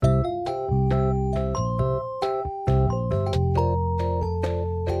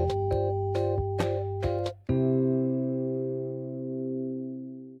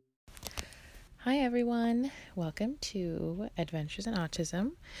welcome to Adventures in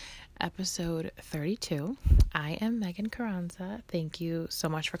Autism, episode 32. I am Megan Carranza. Thank you so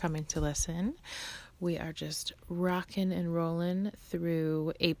much for coming to listen. We are just rocking and rolling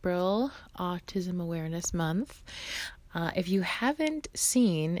through April, Autism Awareness Month. If you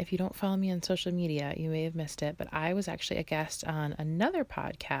don't follow me on social media, you may have missed it, but I was actually a guest on another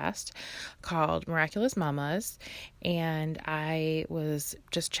podcast called Miraculous Mamas, and I was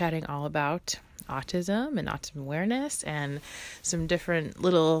just chatting all about autism and autism awareness and some different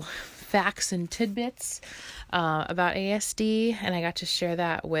little facts and tidbits about ASD, and I got to share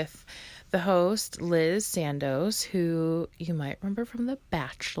that with the host, Liz Sandos, who you might remember from The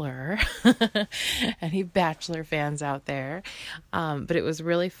Bachelor. Any Bachelor fans out there? But it was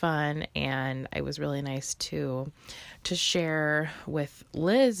really fun, and it was really nice to share with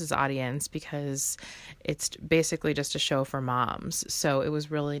Liz's audience because it's basically just a show for moms. So it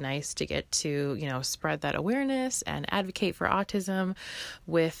was really nice to get to, spread that awareness and advocate for autism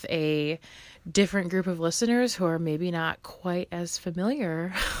with a different group of listeners who are maybe not quite as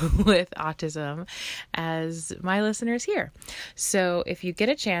familiar with autism as my listeners here. So if you get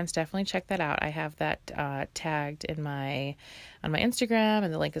a chance, definitely check that out. I have that tagged on my Instagram,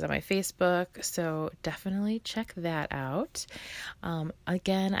 and the link is on my Facebook. So definitely check that out.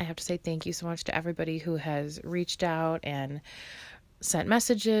 Again, I have to say thank you so much to everybody who has reached out and sent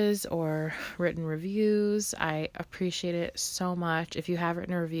messages or written reviews. I appreciate it so much. If you have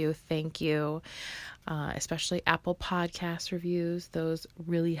written a review, thank you. Especially Apple Podcast reviews. Those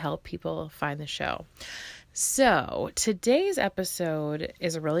really help people find the show. So today's episode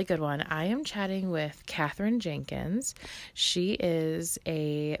is a really good one. I am chatting with Katherine Jenkins. She is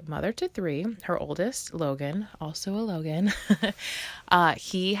a mother to 3. Her oldest, Logan, also a Logan,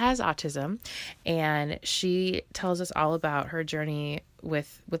 he has autism, and she tells us all about her journey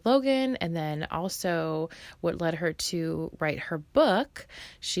with Logan, and then also what led her to write her book.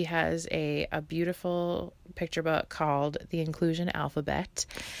 She has a beautiful picture book called The Inclusion Alphabet.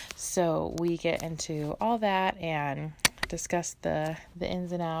 So we get into all that and discuss the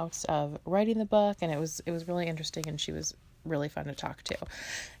ins and outs of writing the book, and it was really interesting, and she was really fun to talk to.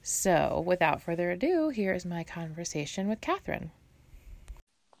 So without further ado, here is my conversation with Katherine.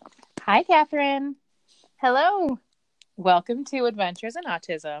 Hi, Katherine. Hello. Welcome to Adventures in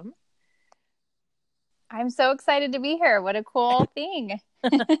Autism. I'm so excited to be here. What a cool thing.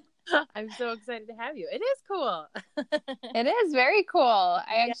 I'm so excited to have you. It is cool. It is very cool.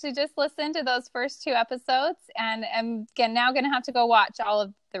 I actually just listened to those first 2 episodes, and I'm now going to have to go watch all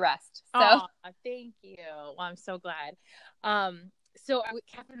of the rest. So, thank you. Well, I'm so glad. Katherine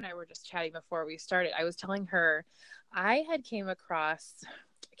and I were just chatting before we started. I was telling her I had came across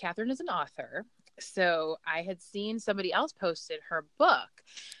Katherine is an author. So I had seen somebody else posted her book,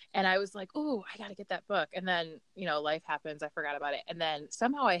 and I was like, oh, I got to get that book. And then, life happens. I forgot about it. And then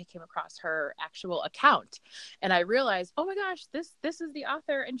somehow I came across her actual account, and I realized, oh my gosh, this is the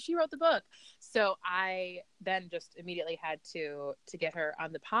author, and she wrote the book. So I then just immediately had to get her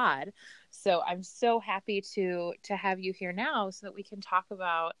on the pod. So I'm so happy to have you here now so that we can talk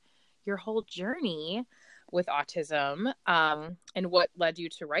about your whole journey with autism, and what led you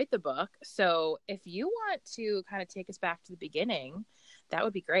to write the book. So if you want to kind of take us back to the beginning, that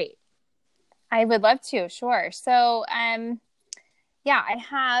would be great. I would love to. Sure. So, I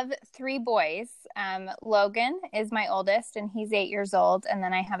have 3 boys. Logan is my oldest, and he's 8 years old. And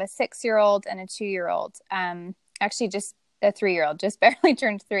then I have a 6-year-old and a 2-year-old. Actually just a 3-year-old, just barely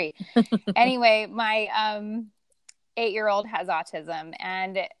turned 3. Anyway, my 8-year-old has autism,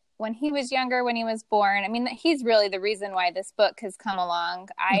 and when he was younger, when he was born, he's really the reason why this book has come along.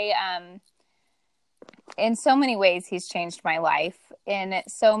 In so many ways, he's changed my life in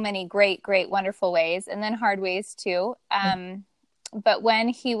so many great, great, wonderful ways, and then hard ways too. But when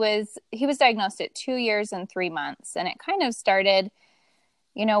he was diagnosed at 2 years and 3 months, and it kind of started,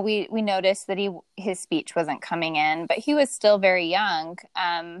 we noticed that his speech wasn't coming in, but he was still very young.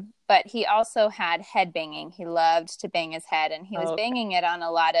 But he also had head banging. He loved to bang his head, and he was banging it on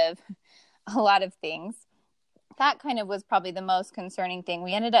a lot of things. That kind of was probably the most concerning thing.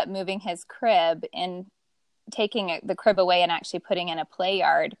 We ended up moving his crib and taking the crib away and actually putting in a play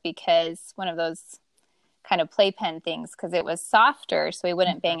yard, because one of those kind of playpen things, because it was softer, so he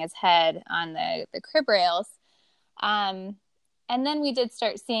wouldn't bang his head on the crib rails. And then we did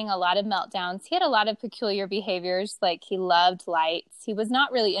start seeing a lot of meltdowns. He had a lot of peculiar behaviors, like he loved lights. He was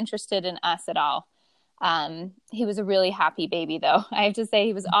not really interested in us at all. He was a really happy baby, though. I have to say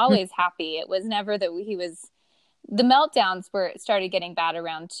he was always happy. It was never that the meltdowns started getting bad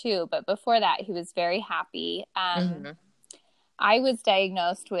around 2, but before that, he was very happy. I was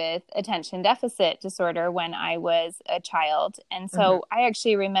diagnosed with attention deficit disorder when I was a child. And so I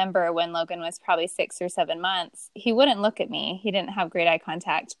actually remember when Logan was probably 6 or 7 months, he wouldn't look at me. He didn't have great eye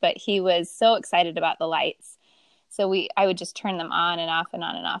contact, but he was so excited about the lights. So I would just turn them on and off and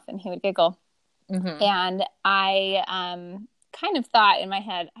on and off, and he would giggle. And I kind of thought in my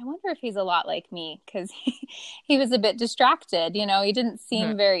head, I wonder if he's a lot like me, because he was a bit distracted. You know, he didn't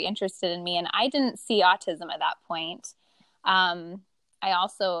seem very interested in me, and I didn't see autism at that point. I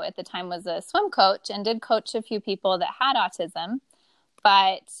also at the time was a swim coach and did coach a few people that had autism,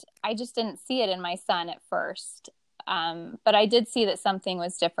 but I just didn't see it in my son at first. But I did see that something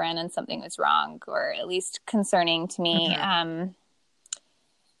was different and something was wrong, or at least concerning to me.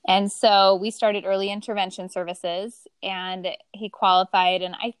 And so we started early intervention services, and he qualified.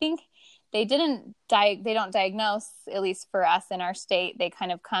 And I think they don't diagnose, at least for us in our state. They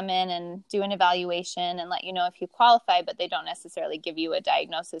kind of come in and do an evaluation and let you know if you qualify, but they don't necessarily give you a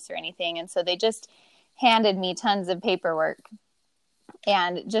diagnosis or anything. And so they just handed me tons of paperwork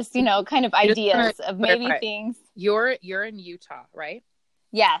and just, you know, kind of ideas of maybe things. You're in Utah, right?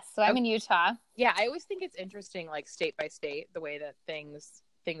 Yes. So I'm in Utah. Yeah. I always think it's interesting, like state by state, the way that things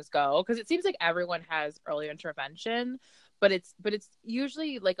go. 'Cause it seems like everyone has early intervention, but it's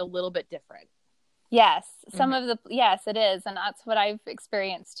usually like a little bit different. Yes. Yes, it is. And that's what I've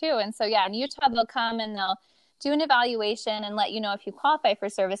experienced too. And so, yeah, in Utah, they'll come and they'll do an evaluation and let you know if you qualify for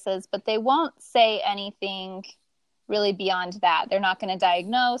services, but they won't say anything really beyond that. They're not going to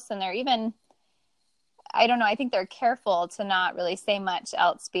diagnose, and they're even, I don't know, I think they're careful to not really say much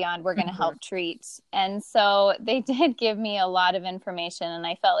else beyond we're going to help treat. And so they did give me a lot of information, and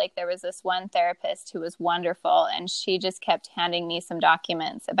I felt like there was this one therapist who was wonderful, and she just kept handing me some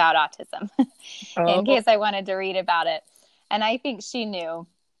documents about autism in case I wanted to read about it. And I think she knew.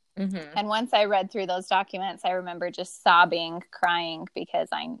 And once I read through those documents, I remember just sobbing, crying, because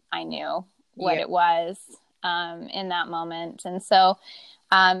I knew what it was in that moment. And so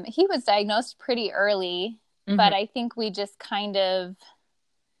he was diagnosed pretty early, but I think we just kind of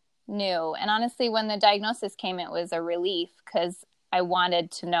knew. And honestly, when the diagnosis came, it was a relief, because I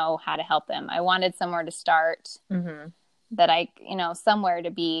wanted to know how to help him. I wanted somewhere to start, that somewhere to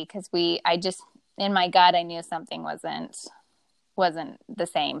be, because I just, in my gut, I knew something wasn't the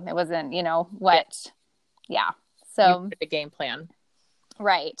same. It wasn't, So you needed a game plan.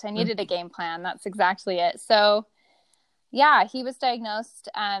 Right. I needed a game plan. That's exactly it. So yeah, he was diagnosed,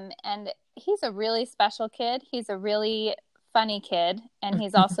 and he's a really special kid. He's a really funny kid, and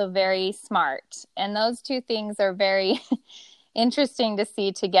he's also very smart. And those two things are very interesting to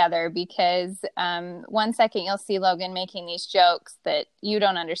see together, because one second you'll see Logan making these jokes that you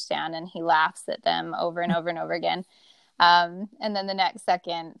don't understand, and he laughs at them over and over and over again. And then the next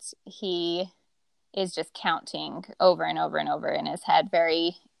second he is just counting over and over and over in his head.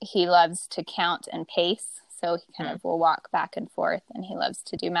 He loves to count and pace. So he kind of will walk back and forth, and he loves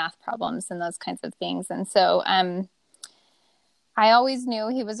to do math problems and those kinds of things. And so I always knew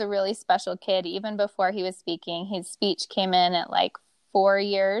he was a really special kid. Even before he was speaking, his speech came in at like 4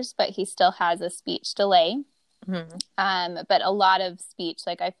 years, but he still has a speech delay. But a lot of speech,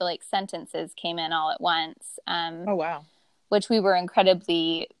 like I feel like sentences came in all at once. Oh, wow. Which we were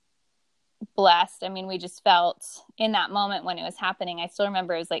incredibly blessed. I mean, we just felt in that moment when it was happening, I still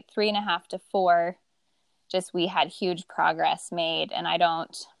remember it was like 3.5 to 4. Just, we had huge progress made, and I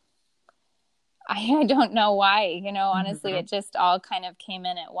don't know why, honestly, it just all kind of came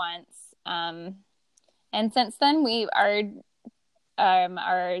in at once. And since then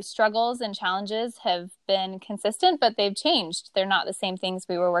our struggles and challenges have been consistent, but they've changed. They're not the same things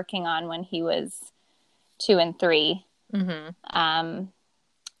we were working on when he was 2 and 3.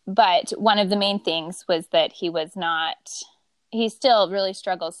 But one of the main things was that he still really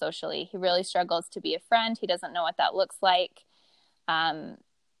struggles socially. He really struggles to be a friend. He doesn't know what that looks like. And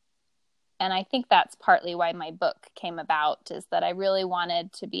I think that's partly why my book came about, is that I really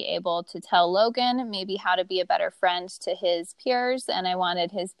wanted to be able to tell Logan maybe how to be a better friend to his peers. And I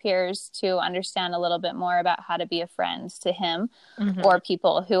wanted his peers to understand a little bit more about how to be a friend to him, or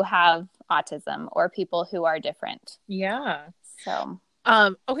people who have autism, or people who are different. Yeah. So,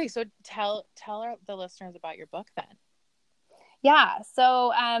 okay. So tell the listeners about your book then. Yeah.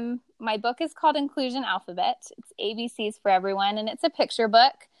 So my book is called Inclusion Alphabet. It's ABCs for everyone, and it's a picture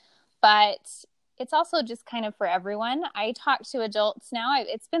book, but it's also just kind of for everyone. I talk to adults now.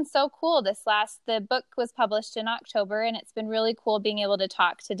 It's been so cool. The book was published in October, and it's been really cool being able to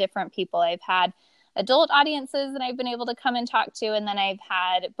talk to different people. I've had adult audiences that I've been able to come and talk to, and then I've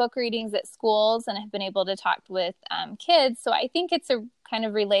had book readings at schools, and have been able to talk with kids. So I think it's a kind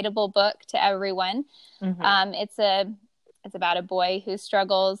of relatable book to everyone. It's about a boy who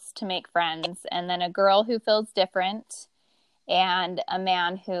struggles to make friends, and then a girl who feels different, and a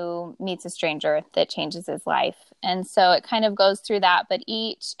man who meets a stranger that changes his life. And so it kind of goes through that. But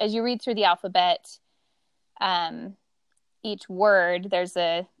as you read through the alphabet, each word,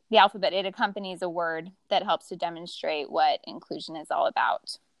 the alphabet, it accompanies a word that helps to demonstrate what inclusion is all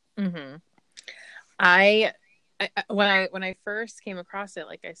about. Mm-hmm. I when I first came across it,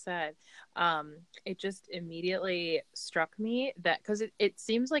 like I said, it just immediately struck me that because it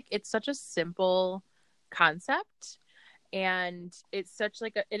seems like it's such a simple concept, and it's such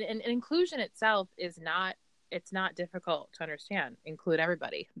like an inclusion itself is not, it's not difficult to understand. Include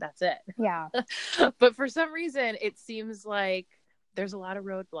everybody. That's it. Yeah. But for some reason, it seems like there's a lot of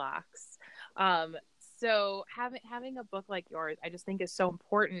roadblocks. So having a book like yours, I just think is so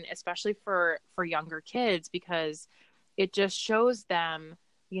important, especially for younger kids, because it just shows them,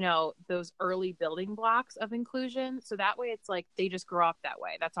 those early building blocks of inclusion. So that way it's like they just grow up that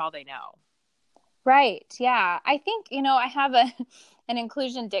way. That's all they know. Right. Yeah. I think, I have an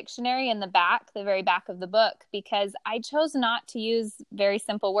inclusion dictionary in the very back of the book, because I chose not to use very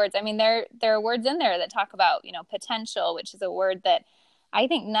simple words. I mean, there are words in there that talk about, potential, which is a word that I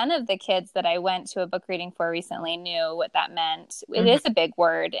think none of the kids that I went to a book reading for recently knew what that meant. It is a big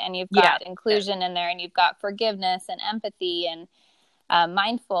word, and you've got inclusion in there, and you've got forgiveness and empathy and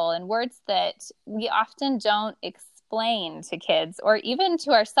mindful, and words that we often don't explain to kids or even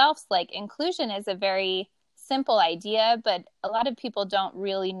to ourselves. Like, inclusion is a very simple idea, but a lot of people don't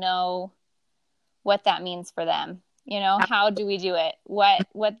really know what that means for them. How do we do it? What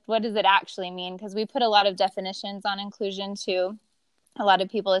does it actually mean? Because we put a lot of definitions on inclusion too. A lot of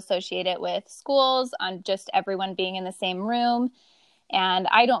people associate it with schools, on just everyone being in the same room. And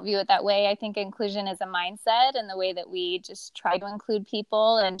I don't view it that way. I think inclusion is a mindset, and the way that we just try to include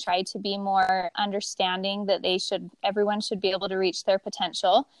people and try to be more understanding that everyone should be able to reach their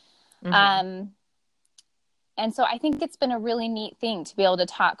potential. And so I think it's been a really neat thing to be able to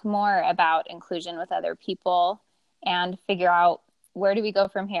talk more about inclusion with other people and figure out, where do we go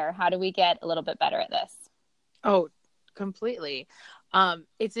from here? How do we get a little bit better at this? Oh, completely.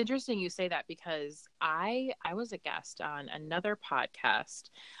 It's interesting you say that, because I was a guest on another podcast.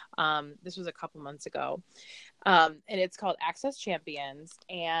 This was a couple months ago. And it's called Access Champions,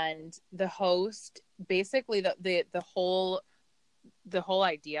 and the host, basically the whole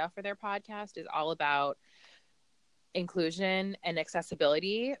idea for their podcast is all about inclusion and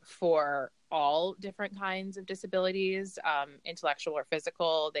accessibility for all different kinds of disabilities, intellectual or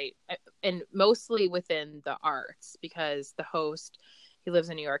physical, and mostly within the arts, because the host, he lives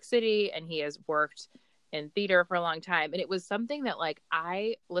in New York City and he has worked in theater for a long time. And it was something that, like,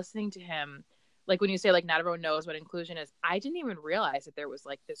 listening to him, like when you say like not everyone knows what inclusion is, I didn't even realize that there was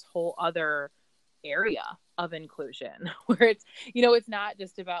like this whole other area of inclusion where it's not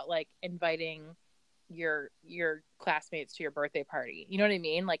just about like inviting your classmates to your birthday party. You know what I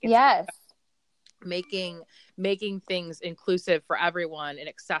mean? Like, it's yes, making things inclusive for everyone and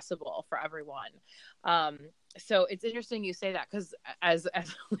accessible for everyone. So it's interesting you say that, because as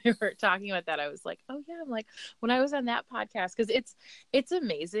we were talking about that, I was like, oh yeah, I'm like, when I was on that podcast, because it's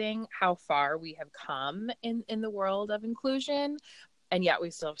amazing how far we have come in the world of inclusion, and yet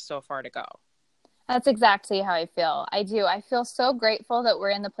we still have so far to go. That's exactly how I feel. I do. I feel so grateful that we're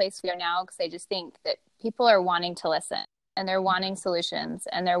in the place we are now, because I just think that people are wanting to listen, and they're wanting solutions,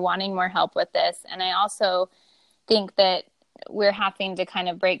 and they're wanting more help with this. And I also think that we're having to kind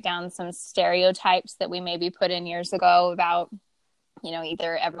of break down some stereotypes that we maybe put in years ago about,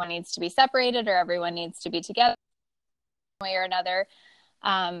 either everyone needs to be separated or everyone needs to be together one way or another.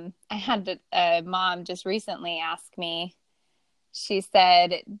 I had a mom just recently ask me, she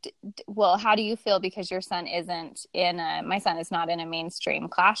said, well, how do you feel because your son my son is not in a mainstream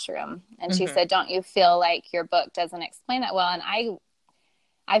classroom? And she said, don't you feel like your book doesn't explain that well? And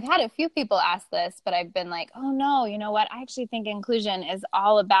I've had a few people ask this, but I've been like, oh no, you know what? I actually think inclusion is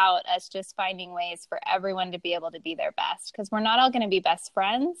all about us just finding ways for everyone to be able to be their best, because we're not all going to be best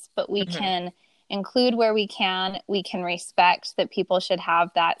friends, but we can include where we can. We can respect that people should have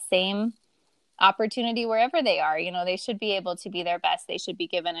that same opportunity wherever they are. They should be able to be their best. They should be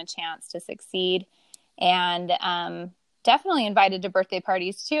given a chance to succeed. And definitely invited to birthday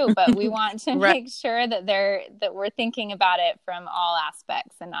parties too, but we want to right. make sure that we're thinking about it from all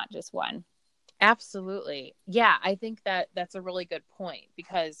aspects and not just one. Absolutely. Yeah, I think that's a really good point,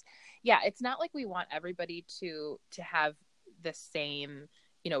 because it's not like we want everybody to have the same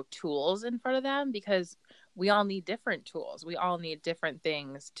tools in front of them, because we all need different tools. We all need different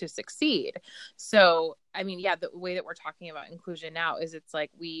things to succeed. So, I mean, yeah, the way that we're talking about inclusion now is it's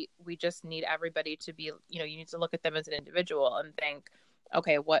like we just need everybody to be, you need to look at them as an individual and think,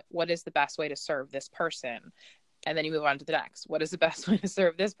 okay, what is the best way to serve this person? And then you move on to the next. What is the best way to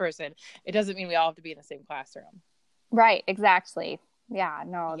serve this person? It doesn't mean we all have to be in the same classroom. Right, exactly. Yeah,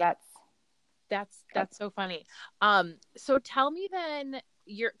 no, Yeah. That's so funny. So tell me then,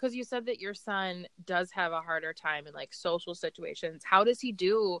 because you said that your son does have a harder time in like social situations. How does he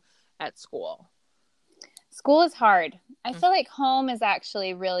do at school? School is hard. I feel like home is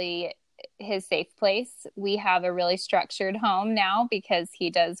actually really his safe place. We have a really structured home now because he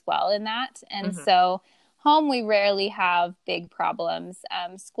does well in that. And so home, we rarely have big problems.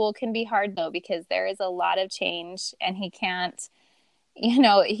 School can be hard though, because there is a lot of change, and he can't,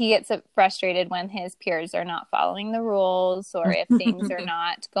 he gets frustrated when his peers are not following the rules, or if things are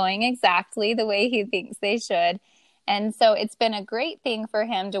not going exactly the way he thinks they should. And so it's been a great thing for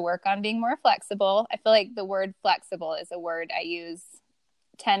him to work on being more flexible. I feel like the word flexible is a word I use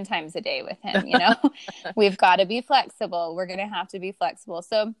 10 times a day with him. We've got to be flexible. We're going to have to be flexible.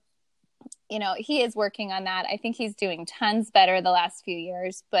 So, he is working on that. I think he's doing tons better the last few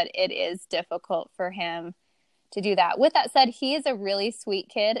years, but it is difficult for him to do that. With that said, he is a really sweet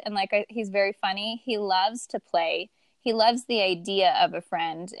kid, and he's very funny. He loves to play. He loves the idea of a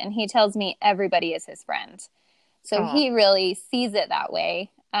friend, and he tells me everybody is his friend. So he really sees it that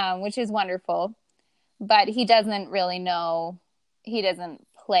way, which is wonderful. But he doesn't really know. He doesn't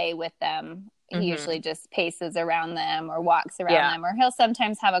play with them. He usually just paces around them or walks around them, or he'll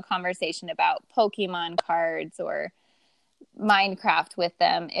sometimes have a conversation about Pokemon cards or Minecraft with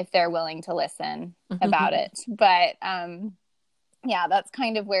them if they're willing to listen about it. But that's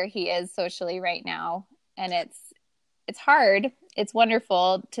kind of where he is socially right now. And it's hard. It's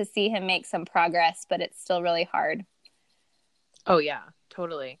wonderful to see him make some progress, but it's still really hard. Oh yeah,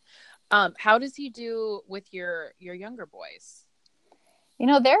 totally. How does he do with your younger boys?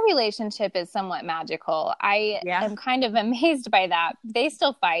 Their relationship is somewhat magical. I am kind of amazed by that. They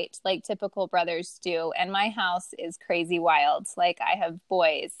still fight like typical brothers do. And my house is crazy wild. Like, I have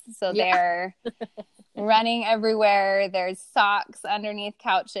boys. So they're running everywhere. There's socks underneath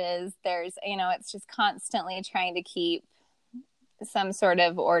couches. There's, it's just constantly trying to keep some sort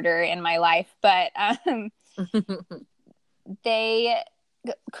of order in my life. But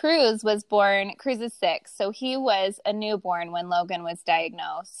Cruz is 6. So he was a newborn when Logan was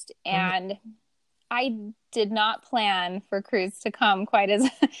diagnosed. And I did not plan for Cruz to come quite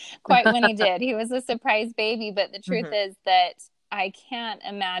when he did. He was a surprise baby. But the truth is that I can't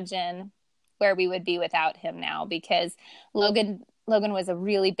imagine where we would be without him now, because Logan was a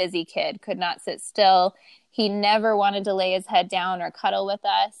really busy kid, could not sit still. He never wanted to lay his head down or cuddle with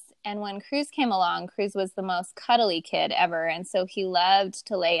us. And when Cruz came along, Cruz was the most cuddly kid ever. And so he loved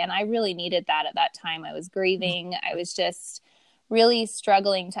to lay. And I really needed that at that time. I was grieving. I was just really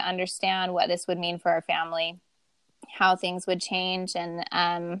struggling to understand what this would mean for our family, how things would change.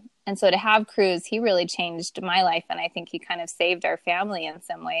 And so to have Cruz, he really changed my life. And I think he kind of saved our family in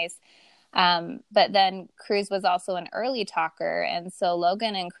some ways. But then Cruz was also an early talker. And so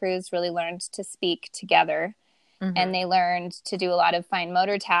Logan and Cruz really learned to speak together. And they learned to do a lot of fine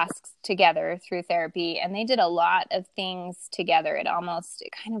motor tasks together through therapy. And they did a lot of things together. It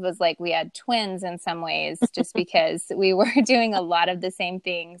kind of was like we had twins in some ways, just because we were doing a lot of the same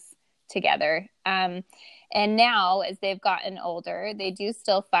things together. And now, as they've gotten older, they do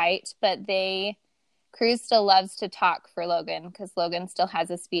still fight, but Cruz still loves to talk for Logan, because Logan still has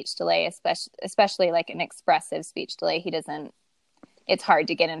a speech delay, especially like an expressive speech delay. It's hard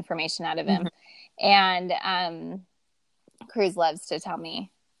to get information out of him. And Cruz loves to tell me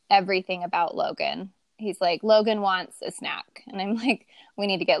everything about Logan. He's like, Logan wants a snack. And I'm like, we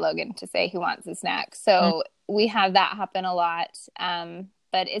need to get Logan to say he wants a snack. So we have that happen a lot.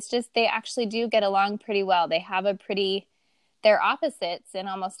 But it's just, they actually do get along pretty well. They're opposites in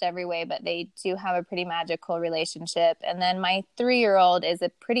almost every way, but they do have a pretty magical relationship. And then my 3-year-old is a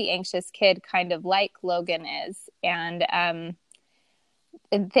pretty anxious kid, kind of like Logan is. And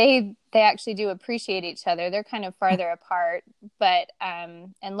they actually do appreciate each other. They're kind of farther apart, but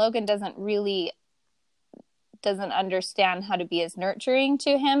and Logan doesn't understand how to be as nurturing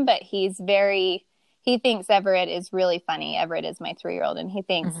to him, but he thinks Everett is really funny. Everett is my 3-year-old, and he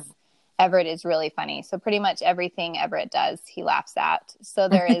thinks Everett is really funny. So pretty much everything Everett does, he laughs at. So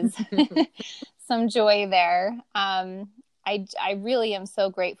there is some joy there. I really am so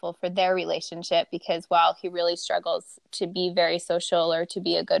grateful for their relationship, because while he really struggles to be very social or to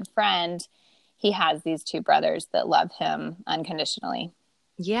be a good friend, he has these 2 brothers that love him unconditionally.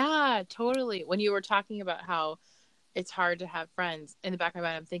 Yeah, totally. When you were talking about how it's hard to have friends, in the back of my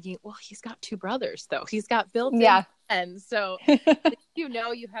mind, I'm thinking, well, he's got two brothers, though. He's got built-in Yeah. friends. So, you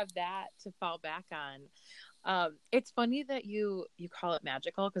know, you have that to fall back on. It's funny that you call it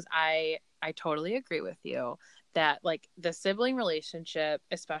magical, because I totally agree with you that like the sibling relationship,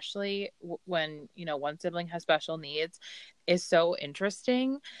 especially when you know one sibling has special needs, is so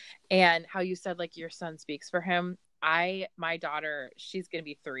interesting. And how you said like your son speaks for him. My daughter, she's gonna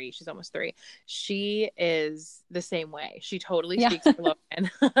be 3. She's almost 3. She is the same way. She totally Yeah. speaks for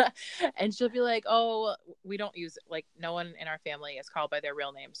Logan, and she'll be like, "Oh, we don't use like no one in our family is called by their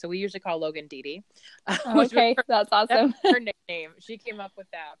real name, so we usually call Logan Dee Dee." Which was Okay. That's that's awesome. her nickname. She came up with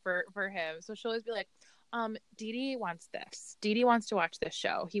that for him. So she'll always be like, Dee Dee wants this. Dee Dee wants to watch this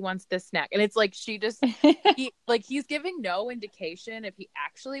show. He wants this snack. And it's like he's giving no indication if he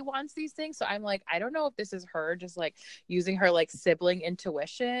actually wants these things. So I'm like, I don't know if this is her just like using her like sibling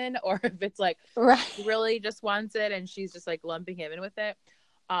intuition, or if it's like Right. she really just wants it and she's just like lumping him in with it.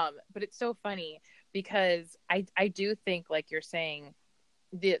 But it's so funny because I do think, like you're saying,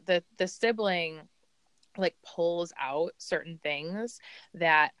 the sibling like pulls out certain things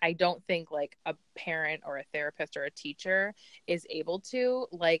that I don't think like a parent or a therapist or a teacher is able to,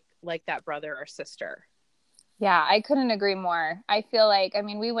 like that brother or sister. Yeah, I couldn't agree more. I feel like, I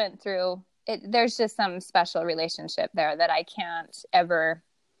mean, we went through it. There's just some special relationship there that I can't ever,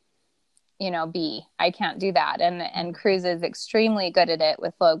 be. I can't do that. And Cruz is extremely good at it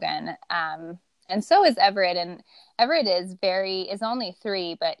with Logan. And so is Everett. And Everett is only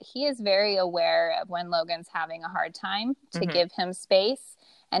 3, but he is very aware of when Logan's having a hard time to give him space.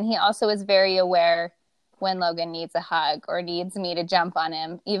 And he also is very aware when Logan needs a hug or needs me to jump on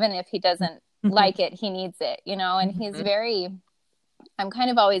him, even if he doesn't like it, he needs it, and I'm kind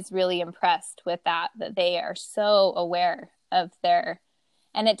of always really impressed with that they are so aware of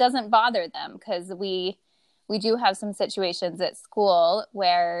and it doesn't bother them, because we do have some situations at school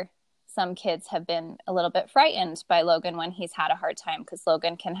where some kids have been a little bit frightened by Logan when he's had a hard time, because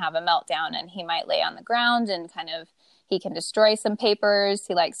Logan can have a meltdown and he might lay on the ground and he can destroy some papers.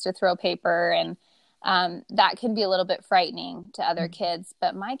 He likes to throw paper, and that can be a little bit frightening to other kids.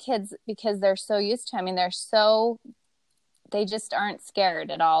 But my kids, because they're so used to, I mean, they just aren't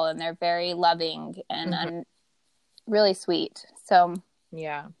scared at all. And they're very loving and really sweet. So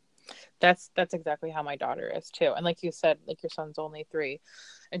yeah, that's exactly how my daughter is too. And like you said, like your son's only 3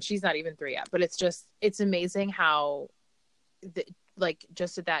 and she's not even 3 yet, but it's amazing how like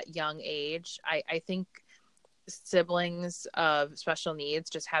just at that young age, I think siblings of special needs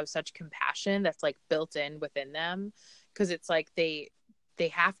just have such compassion that's like built in within them, because it's like they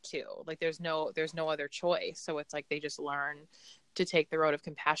have to, like there's no other choice. So it's like they just learn to take the road of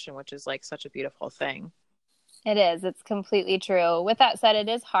compassion, which is like such a beautiful thing. it is. It's completely true. With that said, it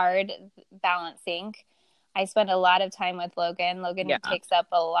is hard balancing. I spend a lot of time with Logan. Logan takes up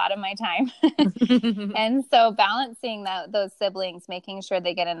a lot of my time. And so balancing those siblings, making sure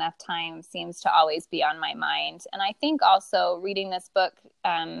they get enough time, seems to always be on my mind. And I think also reading this book,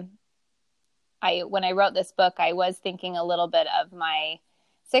 when I wrote this book, I was thinking a little bit of my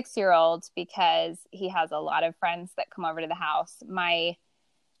 6-year-old, because he has a lot of friends that come over to the house. My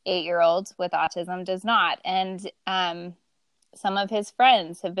 8-year-old with autism does not. And some of his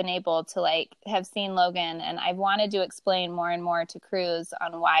friends have been able to have seen Logan, and I've wanted to explain more and more to Cruz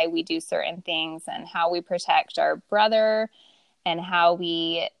on why we do certain things and how we protect our brother and how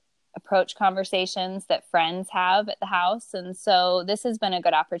we approach conversations that friends have at the house. And so this has been a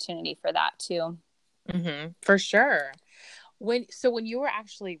good opportunity for that too. For sure. When you were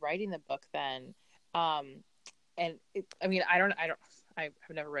actually writing the book then, I've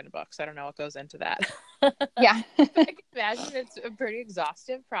never written a book, so I don't know what goes into that. Yeah. I can imagine it's a pretty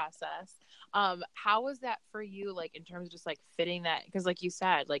exhaustive process. How was that for you, like in terms of just like fitting that? Because like you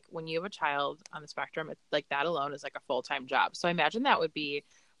said, like when you have a child on the spectrum, it's like that alone is like a full-time job. So I imagine that would be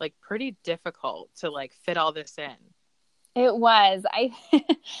like pretty difficult to like fit all this in. It was.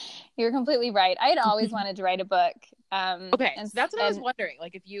 You're completely right. I had always wanted to write a book. Okay, so that's what I was wondering.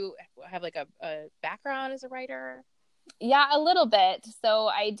 Like if you have like a background as a writer. Yeah, a little bit. So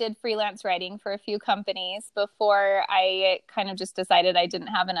I did freelance writing for a few companies before I kind of just decided I didn't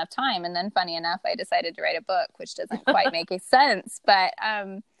have enough time. And then funny enough, I decided to write a book, which doesn't quite make sense. But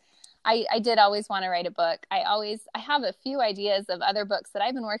I did always want to write a book. I have a few ideas of other books that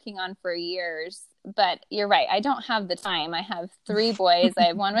I've been working on for years. But you're right. I don't have the time. I have 3 boys. I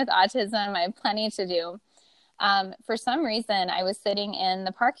have one with autism. I have plenty to do. For some reason, I was sitting in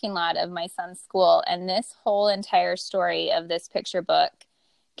the parking lot of my son's school, and this whole entire story of this picture book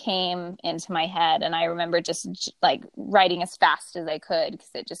came into my head. And I remember just like writing as fast as I could because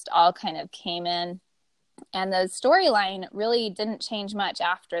it just all kind of came in. And the storyline really didn't change much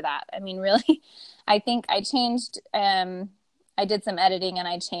after that. I mean, really, I think I changed, I did some editing and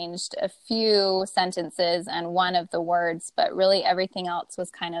I changed a few sentences and one of the words, but really everything else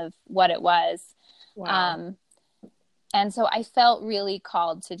was kind of what it was. Wow. And so I felt really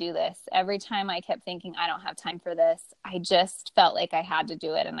called to do this. Every time I kept thinking, I don't have time for this, I just felt like I had to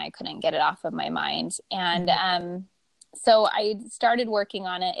do it and I couldn't get it off of my mind. And so I started working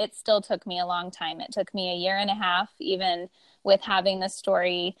on it. It still took me a long time. It took me a year and a half, even with having the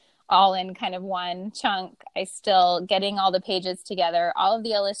story all in kind of one chunk. I still getting all the pages together. All of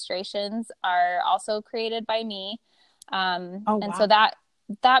the illustrations are also created by me. Oh, and wow. so that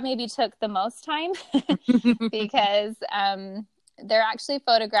maybe took the most time because they're actually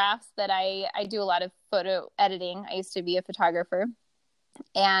photographs that I do a lot of photo editing. I used to be a photographer.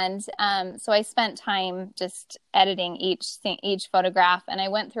 And so I spent time just editing each photograph, and I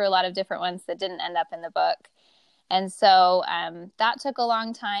went through a lot of different ones that didn't end up in the book. And so that took a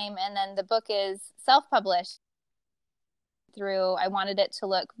long time. And then the book is self-published I wanted it to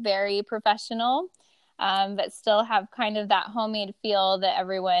look very professional, but still have kind of that homemade feel that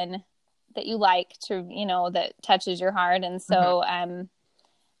that you like to, that touches your heart. And so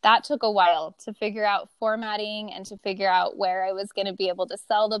that took a while to figure out formatting and to figure out where I was going to be able to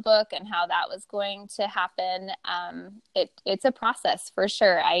sell the book and how that was going to happen. It's a process for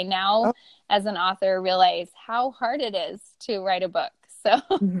sure. I now, as an author, realize how hard it is to write a book. So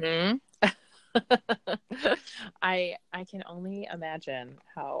I can only imagine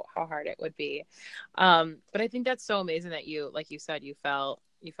how hard it would be. But I think that's so amazing that you, like you said, you felt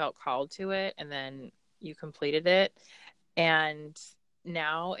called to it and then you completed it. And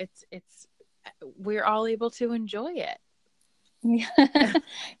now we're all able to enjoy it.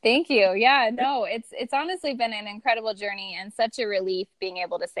 Thank you. Yeah, no, it's honestly been an incredible journey and such a relief being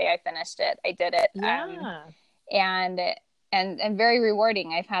able to say I finished it. I did it. Yeah. And very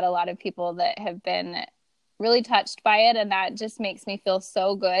rewarding. I've had a lot of people that have been really touched by it, and that just makes me feel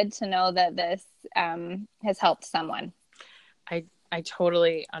so good to know that this has helped someone. I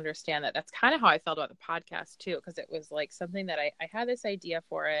totally understand that. That's kind of how I felt about the podcast too, because it was like something that I had this idea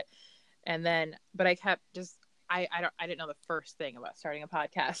for it, and then but I kept just I didn't know the first thing about starting a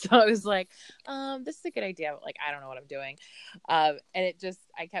podcast, so I was like, this is a good idea, but like I don't know what I'm doing, and it just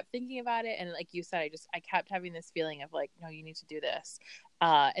I kept thinking about it, and like you said, I kept having this feeling of like, no, you need to do this,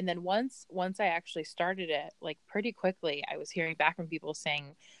 and then once I actually started it, like pretty quickly, I was hearing back from people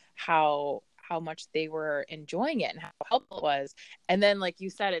saying how much they were enjoying it and how helpful it was. And then, like you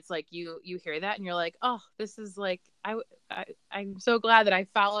said, it's like you hear that and you're like, oh, this is like, I'm so glad that I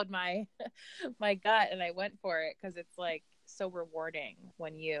followed my gut and I went for it. Cause it's like so rewarding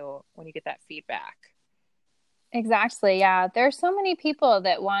when you get that feedback. Exactly. Yeah. There are so many people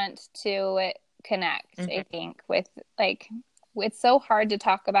that want to connect, I think, with like, it's so hard to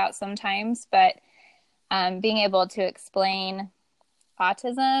talk about sometimes, but being able to explain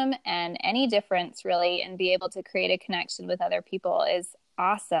autism and any difference really and be able to create a connection with other people is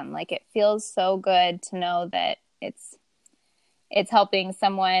awesome. Like it feels so good to know that it's helping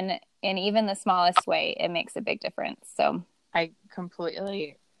someone in even the smallest way. It makes a big difference. So I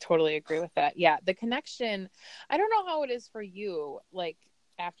completely totally agree with that. Yeah, the connection, I don't know how it is for you like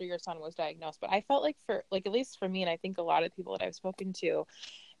after your son was diagnosed, but I felt like for like at least for me, and I think a lot of people that I've spoken to,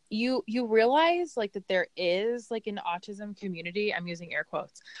 you realize like that there is like an autism community, I'm using air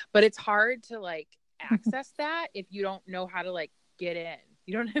quotes, but it's hard to like access that if you don't know how to like get in,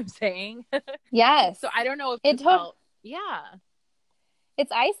 you know what I'm saying? Yes. So I don't know if it felt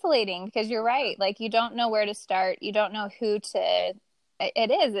it's isolating because you're right, like you don't know where to start, you don't know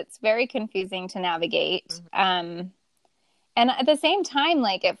it's very confusing to navigate. And at the same time,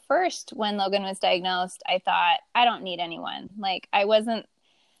 like at first when Logan was diagnosed, I thought I don't need anyone, like I wasn't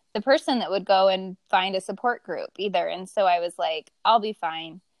the person that would go and find a support group either. And so I was like, I'll be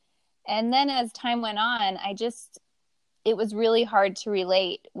fine. And then as time went on, it was really hard to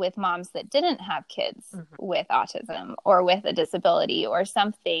relate with moms that didn't have kids with autism or with a disability or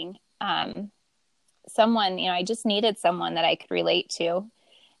something. Someone, I just needed someone that I could relate to.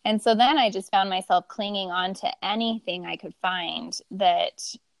 And so then I just found myself clinging on to anything I could find that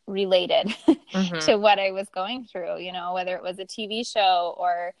related to what I was going through, whether it was a TV show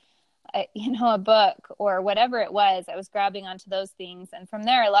or, a book or whatever it was, I was grabbing onto those things. And from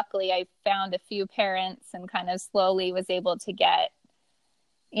there, luckily, I found a few parents and kind of slowly was able to get,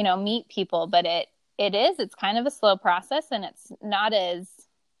 meet people. But it's kind of a slow process and it's not as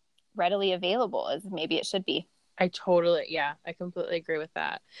readily available as maybe it should be. I completely agree with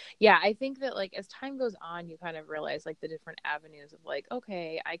that. Yeah, I think that like as time goes on, you kind of realize like the different avenues of like,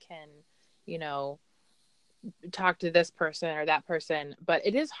 okay, I can, you know, talk to this person or that person, but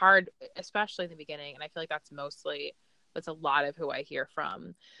it is hard, especially in the beginning. And I feel like that's a lot of who I hear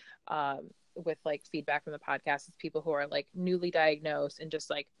from, with like feedback from the podcast is people who are like newly diagnosed and just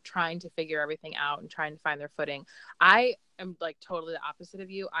like trying to figure everything out and trying to find their footing. I am like totally the opposite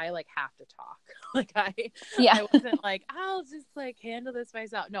of you. I like have to talk. Like I wasn't like, I'll just like handle this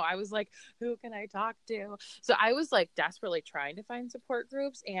myself. No, I was like, who can I talk to? So I was like desperately trying to find support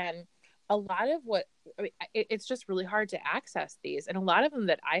groups, and a lot of what I mean, it's just really hard to access these. And a lot of them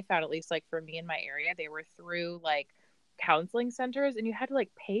that I found, at least like for me in my area, they were through like counseling centers, and you had to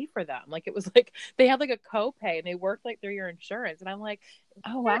like pay for them. Like it was like they had like a copay and they worked like through your insurance. And I'm like,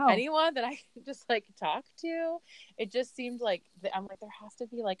 Oh, wow. anyone that I can just like talk to? It just seemed like I'm like, there has to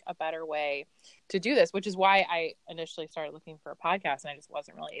be like a better way to do this, which is why I initially started looking for a podcast, and I just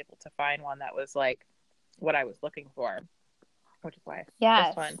wasn't really able to find one that was like what I was looking for, which is why Yes.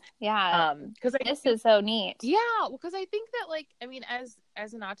 it's fun. Yeah. Because this is so neat. Yeah, because I think that like, I mean, as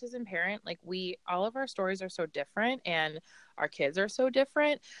an autism parent, like all of our stories are so different and our kids are so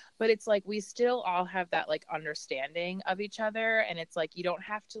different, but it's like we still all have that like understanding of each other, and it's like you don't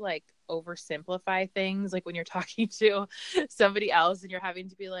have to like oversimplify things like when you're talking to somebody else and you're having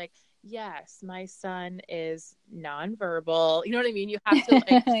to be like, yes, my son is nonverbal. You know what I mean? You have to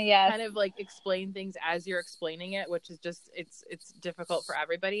like Yes. kind of like explain things as you're explaining it, which is just it's difficult for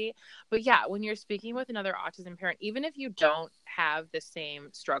everybody. But yeah, when you're speaking with another autism parent, even if you don't have the same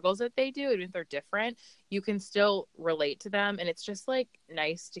struggles that they do, even if they're different, you can still relate to them. And it's just like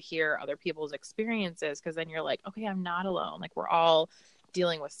nice to hear other people's experiences, because then you're like, okay, I'm not alone. Like we're all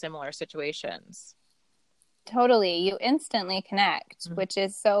dealing with similar situations. Totally. You instantly connect, which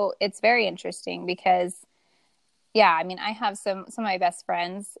is it's very interesting because, yeah, I mean, I have some of my best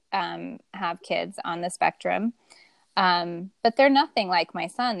friends have kids on the spectrum, but they're nothing like my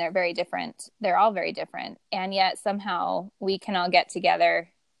son. They're very different. They're all very different. And yet somehow we can all get together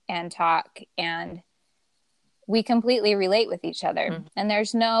and talk, and we completely relate with each other. Mm-hmm. And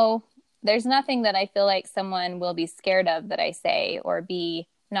there's nothing that I feel like someone will be scared of that I say, or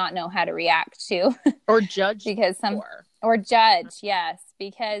not know how to react to, or judge or judge. Yes.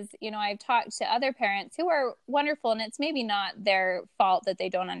 Because, I've talked to other parents who are wonderful, and it's maybe not their fault that they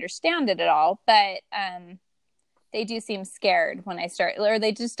don't understand it at all, but, they do seem scared when I start, or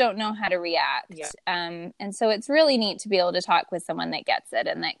they just don't know how to react. Yeah. And so it's really neat to be able to talk with someone that gets it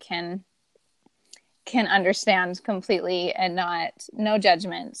and that can understand completely and no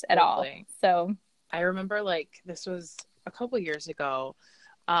judgment at all. So I remember like this was a couple years ago.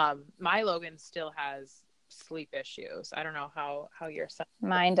 My Logan still has sleep issues. I don't know how your son.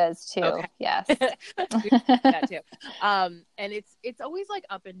 Mine does too. Okay. Yes. That too. And it's always like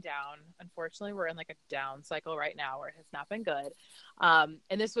up and down. Unfortunately, we're in like a down cycle right now where it has not been good. And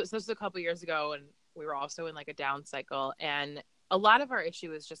this was a couple years ago, and we were also in like a down cycle, and a lot of our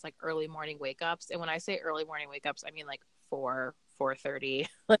issue is just like early morning wake ups. And when I say early morning wake ups, I mean like 4:30.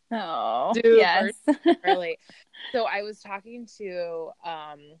 Oh, yes. Early. So I was talking to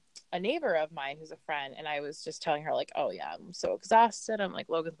a neighbor of mine who's a friend, and I was just telling her like, oh yeah, I'm so exhausted. I'm like,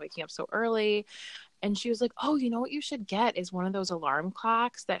 Logan's waking up so early. And she was like, oh, you know what you should get is one of those alarm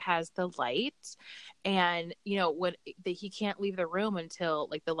clocks that has the light. And, when he can't leave the room until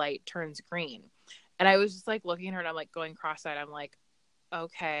like the light turns green. And I was just like looking at her, and I'm like going cross-eyed. I'm like,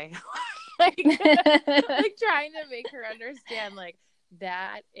 okay. like trying to make her understand like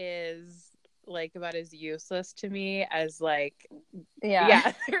that is like about as useless to me as like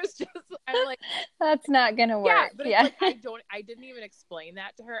there's just I'm like that's not gonna work. Yeah, but it's like I didn't even explain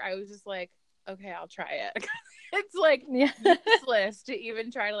that to her. I was just like, okay, I'll try it. It's like useless to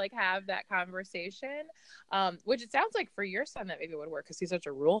even try to like have that conversation, which it sounds like for your son that maybe would work because he's such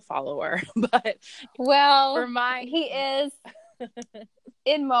a rule follower. But for mine, he is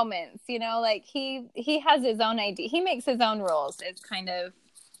in moments, like he has his own idea. He makes his own rules. It's kind of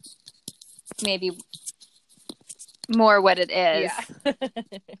maybe more what it is. Yeah.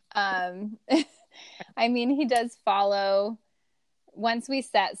 I mean, he does follow. Once we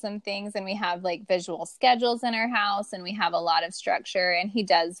set some things and we have like visual schedules in our house and we have a lot of structure, and he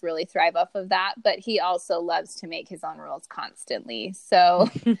does really thrive off of that, but he also loves to make his own rules constantly. So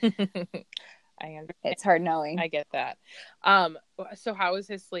it's hard knowing. I get that. So how is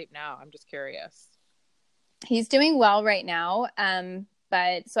his sleep now? I'm just curious. He's doing well right now.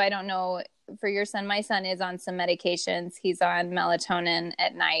 But so I don't know for your son. My son is on some medications. He's on melatonin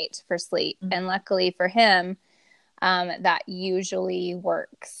at night for sleep. Mm-hmm. And luckily for him, that usually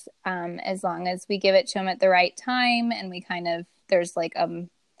works, as long as we give it to him at the right time, and we there's like a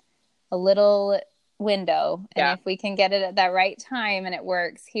little window, and if we can get it at that right time and it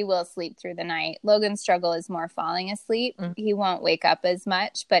works, he will sleep through the night. Logan's struggle is more falling asleep. He won't wake up as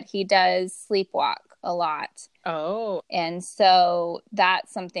much, but he does sleepwalk a lot. And so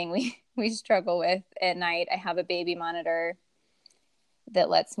that's something we struggle with at night. I have a baby monitor that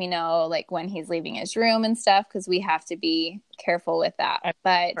lets me know like when he's leaving his room and stuff, because we have to be careful with that.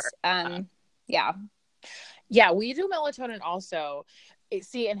 But we do melatonin also.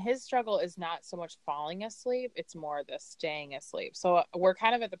 And his struggle is not so much falling asleep, it's more the staying asleep. So we're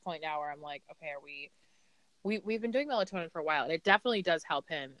kind of at the point now where I'm like, okay, we've been doing melatonin for a while, and it definitely does help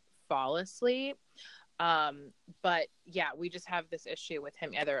him fall asleep. But yeah, we just have this issue with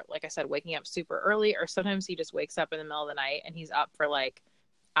him either, like I said, waking up super early, or sometimes he just wakes up in the middle of the night and he's up for like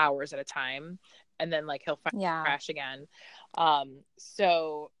hours at a time, and then like he'll finally crash again.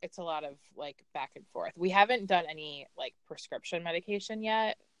 So it's a lot of like back and forth. We haven't done any like prescription medication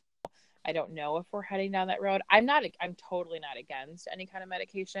yet. I don't know if we're heading down that road. I'm totally not against any kind of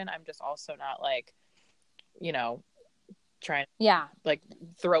medication. I'm just also not like, trying to like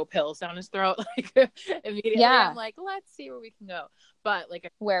throw pills down his throat like immediately. I'm like, let's see where we can go, but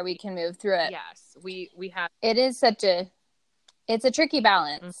like where we can move through it. Yes, we have. It is it's a tricky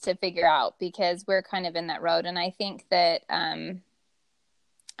balance to figure out, because we're kind of in that road. And I think that I'm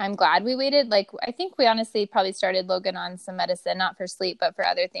glad we waited. Like, I think we honestly probably started Logan on some medicine, not for sleep, but for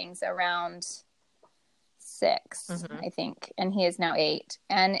other things, around 6, I think. And he is now 8.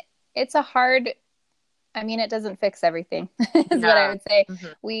 And it's it doesn't fix everything is what I would say.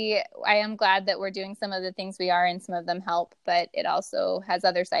 I am glad that we're doing some of the things we are, and some of them help, but it also has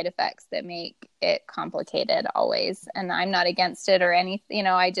other side effects that make it complicated always. And I'm not against it or anything,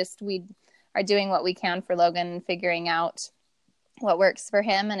 we are doing what we can for Logan and figuring out what works for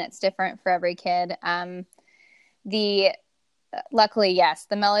him. And it's different for every kid. Luckily, yes,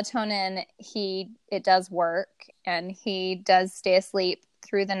 the melatonin, it does work, and he does stay asleep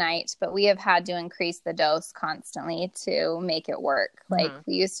through the night, but we have had to increase the dose constantly to make it work. Like,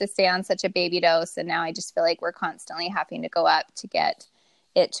 we used to stay on such a baby dose, and now I just feel like we're constantly having to go up to get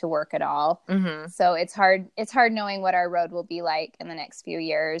it to work at all. So it's hard knowing what our road will be like in the next few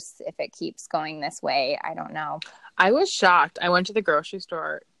years if it keeps going this way. I don't know. I was shocked. I went to the grocery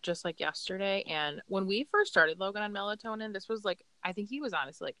store just like yesterday, and when we first started Logan on melatonin, this was like, I think he was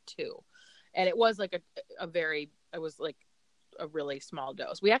honestly like 2, and it was like it was like a really small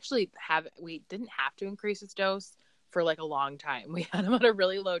dose. We didn't have to increase his dose for like a long time. We had him at a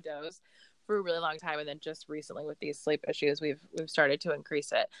really low dose for a really long time, and then just recently with these sleep issues, we've started to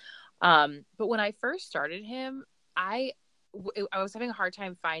increase it. But when I first started him, I was having a hard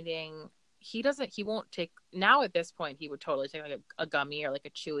time finding. He won't take, now at this point he would totally take like a gummy or like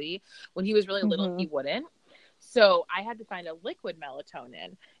a chewy. When he was really little, he wouldn't. So I had to find a liquid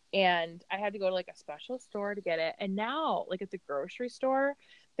melatonin, and I had to go to like a special store to get it. And now, like at the grocery store,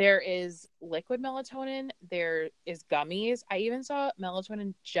 there is liquid melatonin, there is gummies. I even saw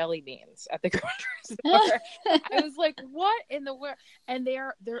melatonin jelly beans at the grocery store. I was like, what in the world? And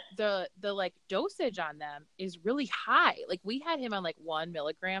the like dosage on them is really high. Like, we had him on like 1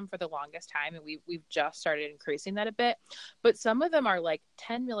 milligram for the longest time, and we've just started increasing that a bit. But some of them are like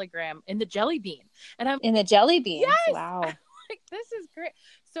 10 milligram in the jelly bean. And I'm in the jelly bean. Yes! Wow. Like, this is great.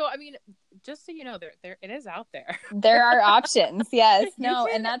 So, I mean, just so you know, there it is out there. There are options. Yes. No,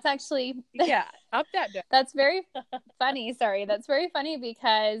 and that's actually up that dose. That's very funny. Sorry. That's very funny,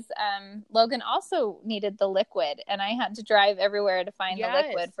 because Logan also needed the liquid, and I had to drive everywhere to find the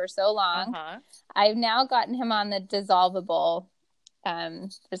liquid for so long. I've now gotten him on the dissolvable.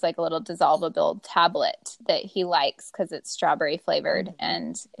 There's like a little dissolvable tablet that he likes because it's strawberry flavored,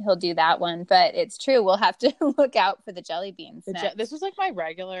 and he'll do that one. But it's true, we'll have to look out for the jelly beans. This was like my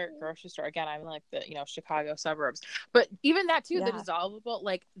regular grocery store. Again, I'm like the Chicago suburbs, but even that too, the dissolvable,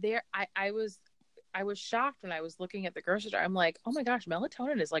 like I was shocked when I was looking at the grocery store. I'm like, oh my gosh,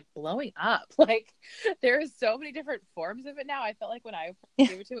 melatonin is like blowing up. Like, there is so many different forms of it now. I felt like when I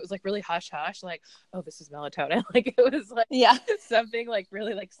gave it to it was like really hush hush, like, oh, this is melatonin. Like, it was like something like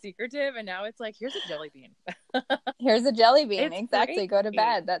really like secretive, and now it's like, here's a jelly bean. Here's a jelly bean. It's exactly. Great. Go to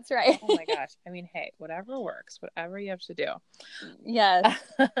bed. That's right. Oh my gosh. I mean, hey, whatever works, whatever you have to do. Yes.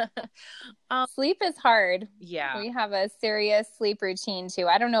 Sleep is hard. Yeah. We have a serious sleep routine too.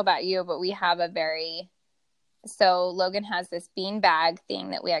 I don't know about you, but we have so Logan has this bean bag thing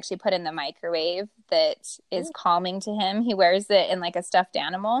that we actually put in the microwave that is calming to him. He wears it in like a stuffed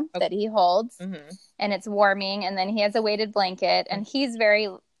animal that he holds, and it's warming. And then he has a weighted blanket, and he's very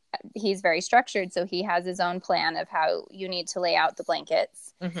he's very structured. So he has his own plan of how you need to lay out the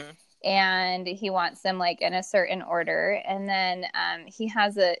blankets. Mm-hmm. And he wants them like in a certain order. And then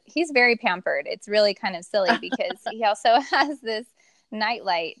he's very pampered. It's really kind of silly because he also has this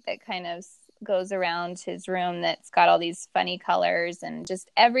nightlight that kind of goes around his room that's got all these funny colors and just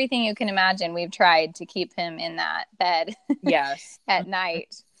everything you can imagine. We've tried to keep him in that bed Yes. at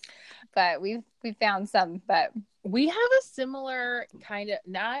night, but we've found some, but we have a similar kind of,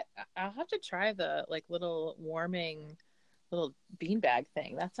 not, I'll have to try the like little warming little beanbag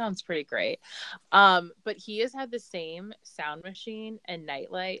thing. That sounds pretty great. But he has had the same sound machine and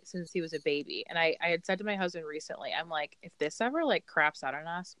nightlight since he was a baby. And I had said to my husband recently, I'm like, if this ever like craps out on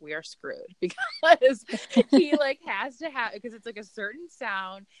us, we are screwed, because he like has to have, because it's like a certain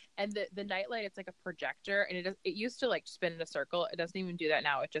sound, and the nightlight, it's like a projector, and it used to like spin in a circle. It doesn't even do that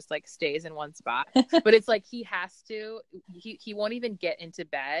now. It just like stays in one spot. But it's like he won't even get into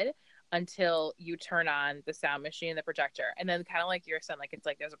bed until you turn on the sound machine and the projector. And then kind of like your son, like it's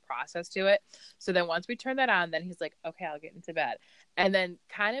like there's a process to it. So then once we turn that on, then he's like, okay, I'll get into bed. And then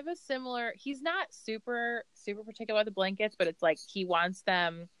kind of a similar, he's not super, super particular about the blankets, but it's like he wants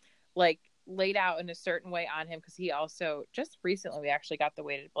them like laid out in a certain way on him, because he also, just recently, we actually got the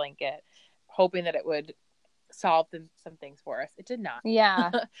weighted blanket, hoping that it would solve some things for us. It did not.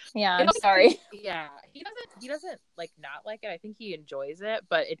 Yeah. I'm sorry. Yeah, he doesn't like not like it. I think he enjoys it,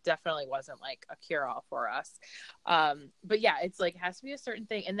 but it definitely wasn't like a cure all for us. But yeah, it's like, it has to be a certain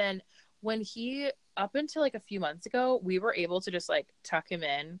thing. And then when he, up until like a few months ago, we were able to just like tuck him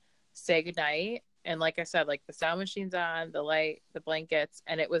in, say goodnight, and like I said, like the sound machine's on, the light, the blankets,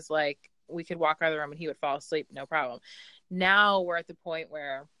 and it was like we could walk out of the room and he would fall asleep, no problem. Now we're at the point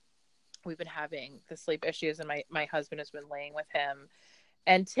where we've been having the sleep issues, and my husband has been laying with him.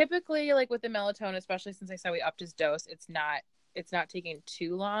 And typically, like with the melatonin, especially since I said we upped his dose, it's not taking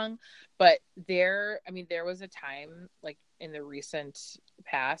too long. But there was a time like in the recent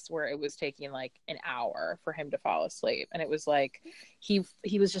past where it was taking like an hour for him to fall asleep. And it was like, he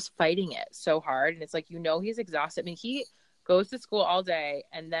was just fighting it so hard. And it's like, he's exhausted. I mean, he goes to school all day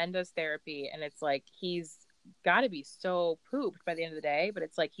and then does therapy. And it's like, he's got to be so pooped by the end of the day, but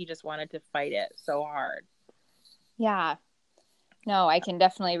it's like he just wanted to fight it so hard. Yeah. No, I can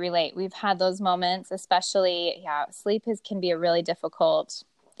definitely relate. We've had those moments, especially, sleep can be a really difficult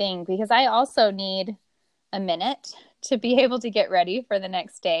thing, because I also need a minute to be able to get ready for the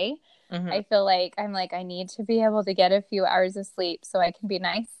next day. Mm-hmm. I feel like I need to be able to get a few hours of sleep so I can be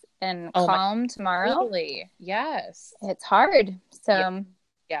nice and calm tomorrow. Totally. Yes. It's hard. So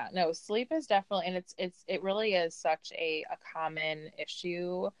yeah, no, sleep is definitely, and it really is such a common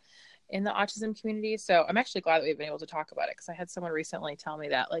issue in the autism community. So I'm actually glad that we've been able to talk about it, because I had someone recently tell me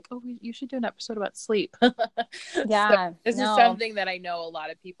that, like, oh, you should do an episode about sleep. Yeah. So this is something that I know a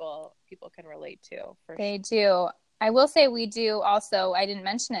lot of people can relate to. They do. I will say we do also, I didn't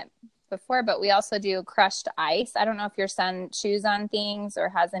mention it before, but we also do crushed ice. I don't know if your son chews on things or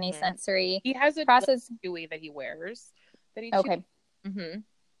has any sensory He has a process. Chewy that he wears. Okay. Mm-hmm.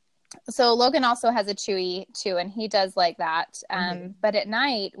 So Logan also has a Chewy too, and he does like that. But at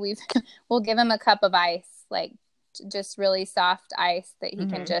night we'll give him a cup of ice, like just really soft ice that he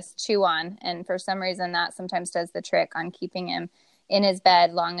can just chew on. And for some reason that sometimes does the trick on keeping him in his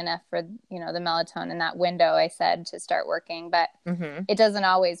bed long enough for, the melatonin, that window I said, to start working, but it doesn't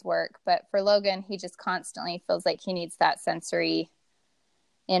always work. But for Logan, he just constantly feels like he needs that sensory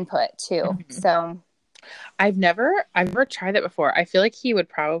input too. So I've never tried that before. I feel like he would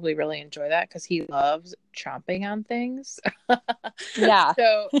probably really enjoy that, because he loves chomping on things. Yeah.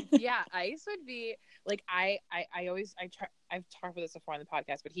 So yeah, ice would be like, I've talked about this before on the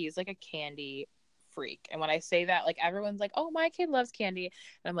podcast, but he's like a candy freak. And when I say that, like, everyone's like, oh, my kid loves candy.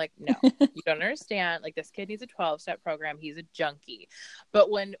 And I'm like, no, you don't understand. Like, this kid needs a 12-step program. He's a junkie. But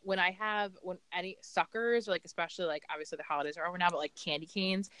when any suckers, or like, especially like, obviously the holidays are over now, but like candy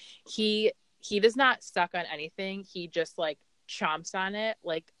canes, he does not suck on anything. He just like chomps on it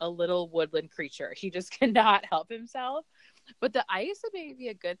like a little woodland creature. He just cannot help himself. But the ice would maybe be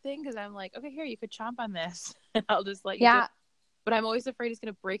a good thing, because I'm like, okay, here, you could chomp on this, and I'll just let you do it. But I'm always afraid he's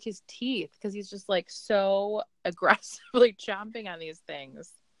going to break his teeth, because he's just like so aggressively chomping on these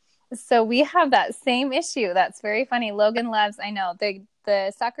things. So we have that same issue. That's very funny. Logan loves, I know,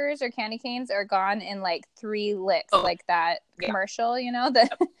 the suckers or candy canes are gone in like 3 licks, like that commercial, the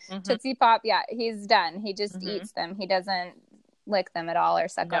Tootsie Pop. Yeah, he's done. He just eats them. He doesn't lick them at all or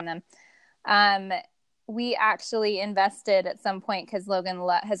suck on them. We actually invested at some point, because Logan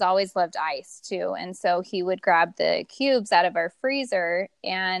has always loved ice too. And so he would grab the cubes out of our freezer,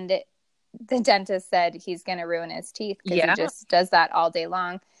 and the dentist said he's going to ruin his teeth, because he just does that all day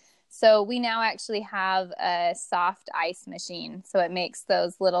long. So we now actually have a soft ice machine. So it makes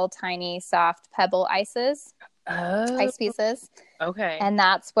those little tiny soft pebble ice pieces. Okay. And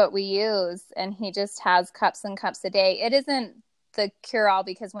that's what we use. And he just has cups and cups a day. It isn't the cure-all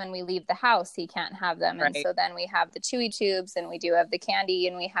because when we leave the house, he can't have them. And so then we have the chewy tubes and we do have the candy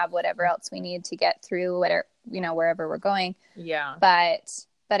and we have whatever else we need to get through whatever, wherever we're going. Yeah. But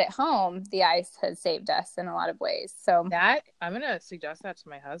at home, the ice has saved us in a lot of ways. So that I'm going to suggest that to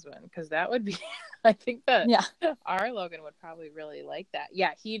my husband because that would be, I think that our Logan would probably really like that.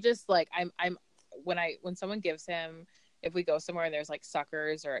 Yeah. He just like, when someone gives him, if we go somewhere and there's like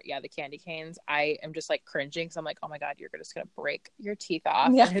suckers or the candy canes, I am just like cringing. So I'm like, oh my God, you're just going to break your teeth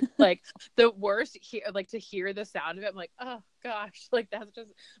off. Yeah. And it's like the worst, like to hear the sound of it. I'm like, oh gosh, like that's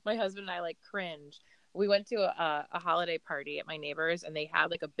just, my husband and I like cringe. We went to a holiday party at my neighbor's and they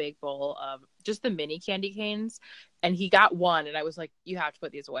had like a big bowl of just the mini candy canes. And he got one and I was like, you have to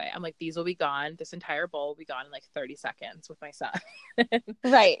put these away. I'm like, these will be gone. This entire bowl will be gone in like 30 seconds with my son.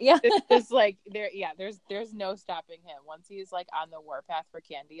 Right. Yeah. It's like there's no stopping him. Once he's like on the warpath for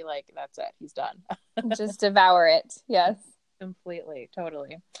candy, like that's it. He's done. Just devour it. Yes. Completely.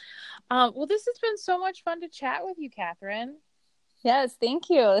 Totally. Well, this has been so much fun to chat with you, Catherine. Yes,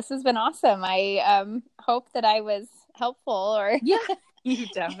 thank you. This has been awesome. I hope that I was helpful Yeah, you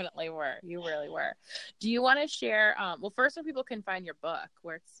definitely were. You really were. Do you want to share, well, first when people can find your book,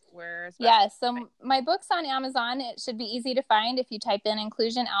 where's so my book's on Amazon. It should be easy to find. If you type in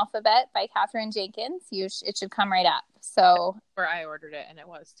Inclusion Alphabet by Katherine Jenkins, it should come right up. So where I ordered it and it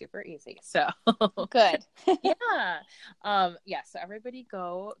was super easy. So good. So everybody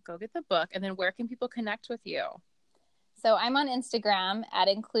go get the book. And then where can people connect with you? So I'm on Instagram at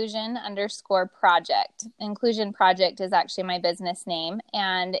inclusion_project. Inclusion Project is actually my business name.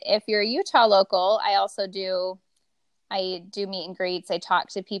 And if you're a Utah local, I do meet and greets. I talk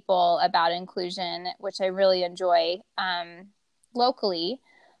to people about inclusion, which I really enjoy locally.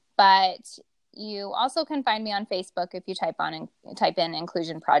 But you also can find me on Facebook if you type in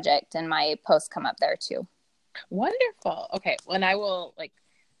Inclusion Project, and my posts come up there too. Wonderful. Okay. Well, and I will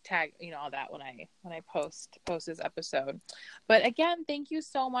tag all that when I post this episode. But again, thank you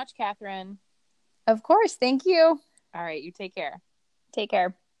so much, Catherine. Of course. Thank you. All right, you take care. Take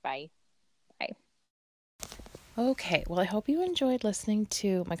care. Bye. Okay, well, I hope you enjoyed listening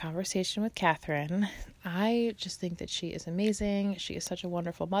to my conversation with Catherine. I just think that she is amazing. She is such a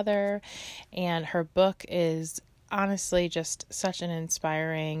wonderful mother, and her book is honestly just such an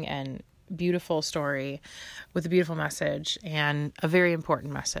inspiring and beautiful story with a beautiful message, and a very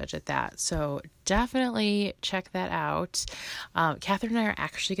important message at that. So definitely check that out. Catherine and I are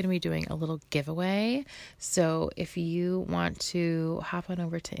actually going to be doing a little giveaway. So if you want to hop on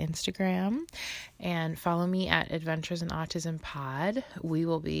over to Instagram and follow me at Adventures in Autism Pod, we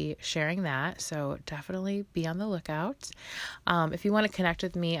will be sharing that. So definitely be on the lookout. If you want to connect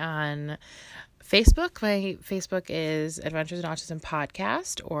with me on Facebook, my Facebook is Adventures in Autism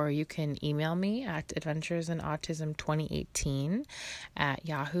Podcast, or you can email me at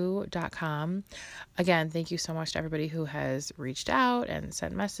adventuresinautism2018@yahoo.com. Again, thank you so much to everybody who has reached out and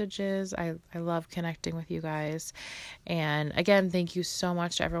sent messages. I love connecting with you guys. And again, thank you so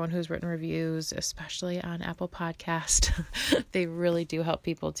much to everyone who's written reviews, especially on Apple Podcast. They really do help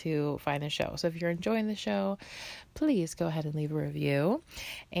people to find the show. So if you're enjoying the show, please go ahead and leave a review.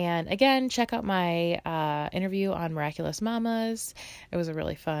 And again, check out my interview on Miraculous Mamas. It was a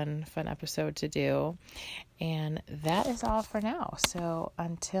really fun episode to do. And that is all for now. So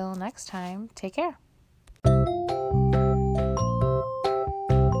until next time, take care.